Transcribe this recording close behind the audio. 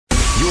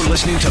You're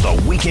listening to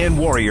the Weekend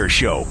Warrior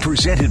Show,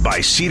 presented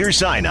by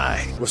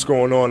Cedars-Sinai. What's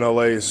going on,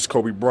 LA? This is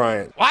Kobe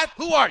Bryant. What?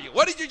 Who are you?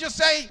 What did you just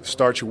say?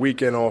 Start your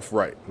weekend off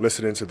right.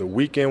 Listening to the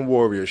Weekend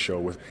Warrior Show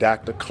with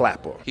Dr.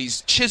 Clapper.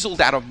 He's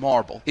chiseled out of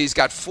marble. He's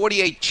got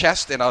 48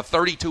 chest and a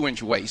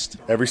 32-inch waist.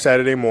 Every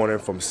Saturday morning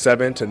from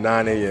 7 to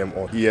 9 a.m.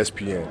 on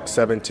ESPN,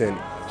 710,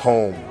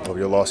 home of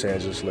your Los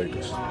Angeles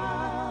Lakers.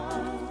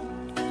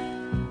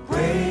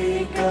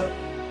 Wake up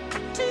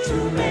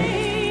to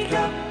make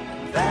up.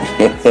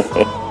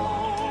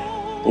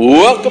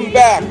 Welcome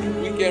back,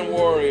 Weekend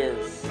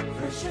Warriors.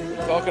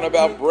 We're talking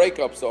about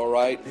breakups, all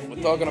right.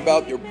 We're talking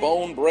about your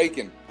bone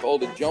breaking,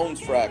 called a Jones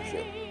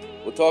fracture.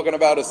 We're talking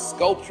about a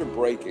sculpture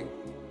breaking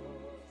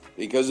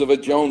because of a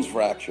Jones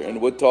fracture.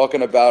 And we're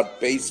talking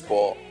about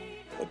baseball,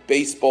 a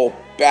baseball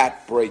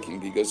bat breaking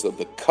because of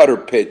the cutter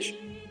pitch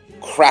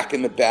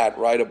cracking the bat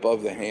right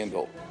above the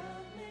handle.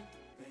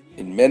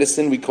 In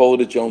medicine, we call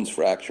it a Jones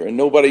fracture. And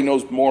nobody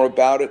knows more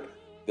about it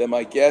than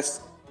my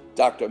guest,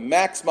 Dr.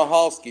 Max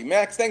Michalski.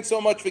 Max, thanks so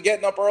much for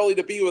getting up early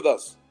to be with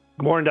us.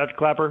 Good morning, Dr.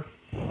 Clapper.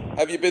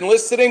 Have you been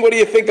listening? What do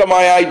you think of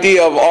my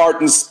idea of art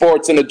and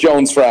sports and a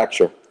Jones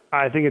fracture?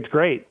 I think it's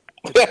great.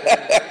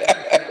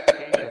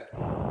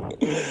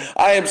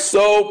 I am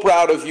so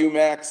proud of you,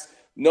 Max,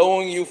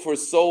 knowing you for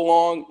so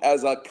long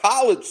as a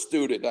college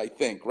student, I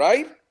think,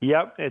 right?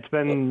 Yep, it's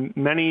been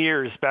many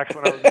years, back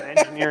when I was an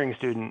engineering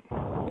student.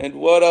 And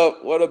what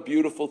a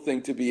beautiful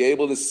thing to be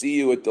able to see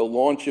you at the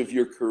launch of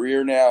your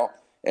career now,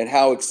 and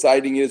how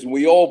exciting it is.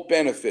 We all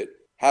benefit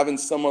having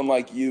someone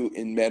like you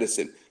in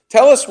medicine.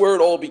 Tell us where it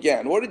all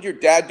began. What did your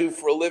dad do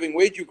for a living?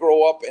 Where did you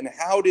grow up? And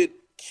how did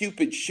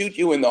Cupid shoot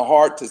you in the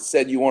heart to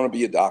said you want to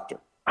be a doctor?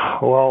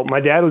 Well, my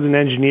dad was an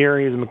engineer.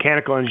 He was a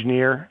mechanical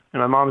engineer,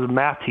 and my mom was a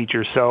math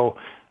teacher. So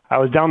I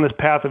was down this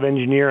path of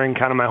engineering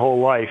kind of my whole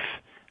life.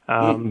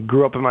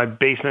 Grew up in my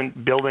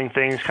basement building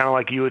things kind of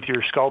like you with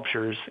your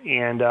sculptures.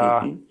 And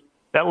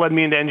that led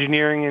me into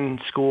engineering in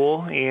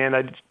school, and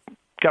I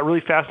got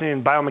really fascinated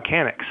in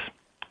biomechanics.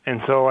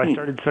 And so I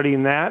started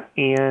studying that,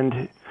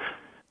 and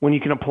when you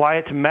can apply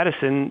it to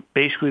medicine,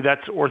 basically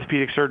that's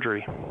orthopedic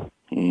surgery.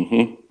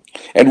 Mm-hmm.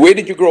 And where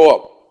did you grow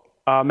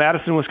up?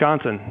 Madison,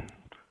 Wisconsin.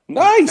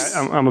 Nice.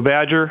 I'm a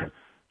Badger.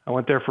 I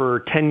went there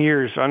for 10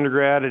 years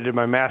undergrad. I did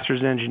my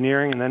master's in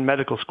engineering and then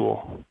medical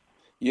school.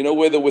 You know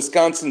where the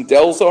Wisconsin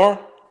Dells are?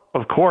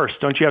 Of course.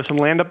 Don't you have some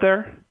land up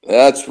there?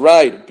 That's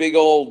right. Big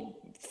old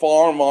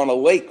farm on a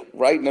lake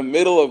right in the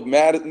middle of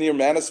near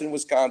Madison,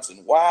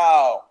 Wisconsin.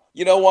 Wow.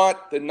 You know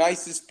what? The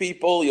nicest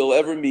people you'll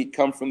ever meet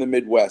come from the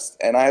Midwest.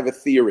 And I have a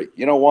theory.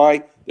 You know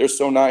why they're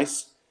so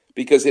nice?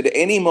 Because at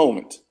any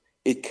moment,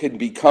 it could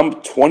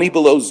become 20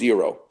 below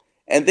zero.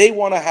 And they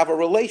want to have a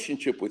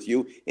relationship with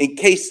you in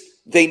case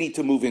they need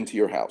to move into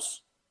your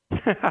house.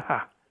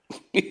 How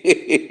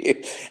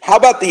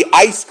about the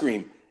ice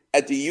cream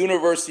at the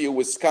University of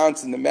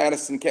Wisconsin, the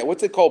Madison campus?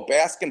 What's it called?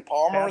 Baskin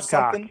Palmer or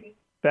something?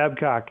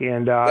 Babcock,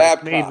 and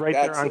Babcock, made right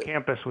there on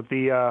campus with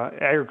the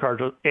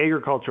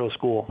agricultural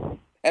school.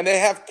 And they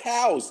have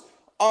cows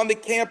on the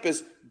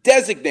campus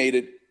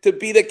designated to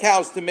be the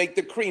cows to make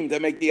the cream, to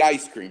make the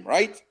ice cream,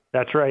 right?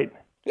 That's right.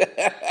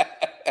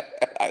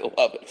 I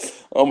love it.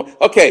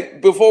 Okay,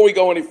 before we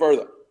go any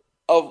further,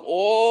 of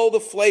all the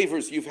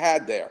flavors you've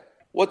had there,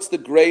 what's the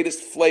greatest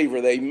flavor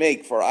they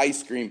make for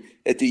ice cream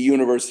at the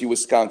University of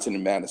Wisconsin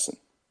in Madison?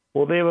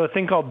 Well, they have a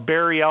thing called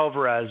Barry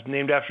Alvarez,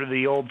 named after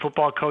the old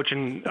football coach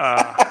and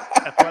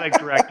athletic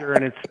director,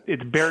 and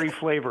it's berry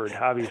flavored,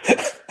 obviously.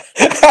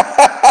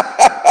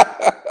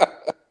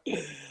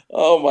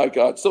 Oh my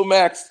God! So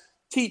Max,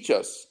 teach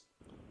us,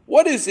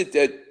 what is it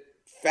that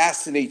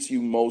fascinates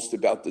you most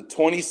about the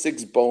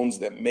 26 bones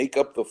that make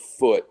up the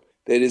foot?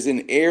 That is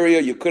an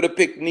area you could have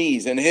picked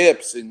knees and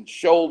hips and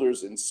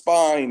shoulders and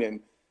spine, and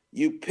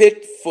you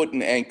picked foot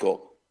and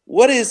ankle.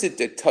 What is it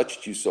that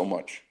touched you so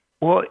much?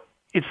 Well,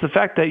 it's the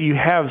fact that you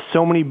have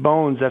so many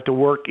bones that have to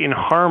work in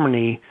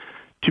harmony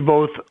to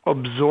both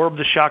absorb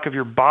the shock of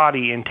your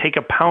body and take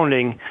a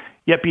pounding,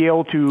 yet be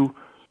able to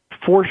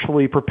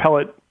forcefully propel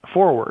it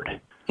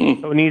forward.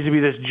 So it needs to be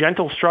this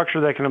gentle structure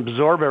that can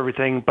absorb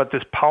everything, but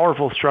this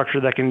powerful structure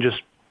that can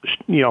just,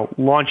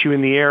 launch you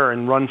in the air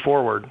and run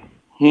forward.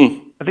 I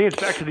think it's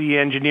back to the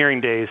engineering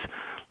days,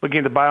 looking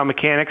at the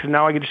biomechanics, and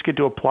now I can just get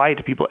to apply it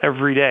to people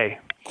every day.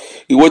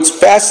 What's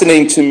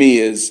fascinating to me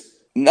is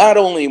not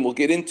only, and we'll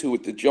get into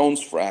it, the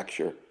Jones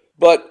fracture,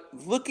 but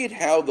look at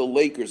how the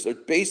Lakers are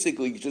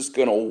basically just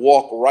going to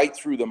walk right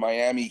through the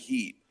Miami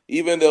Heat,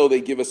 even though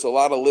they give us a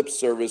lot of lip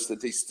service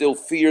that they still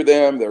fear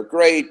them, they're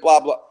great,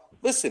 blah, blah.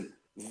 Listen,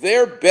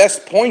 their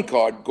best point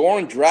guard,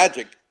 Goran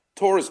Dragic,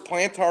 tore his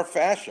plantar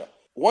fascia.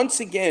 Once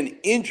again,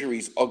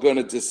 injuries are going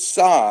to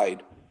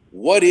decide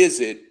what is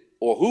it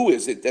or who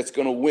is it that's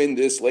going to win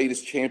this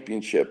latest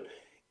championship.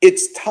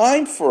 It's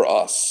time for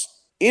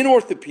us in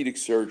orthopedic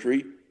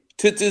surgery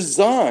to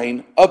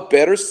design a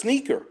better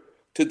sneaker,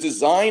 to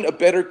design a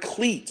better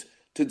cleat,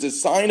 to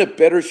design a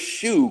better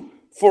shoe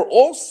for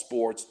all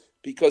sports,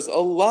 because a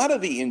lot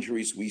of the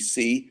injuries we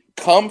see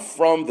come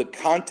from the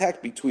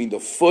contact between the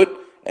foot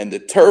and the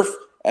turf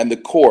and the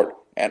court.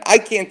 And I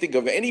can't think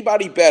of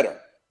anybody better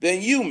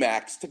than you,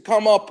 Max, to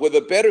come up with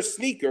a better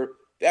sneaker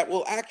that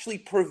will actually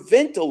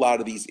prevent a lot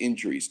of these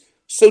injuries.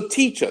 So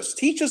teach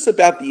us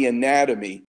about the anatomy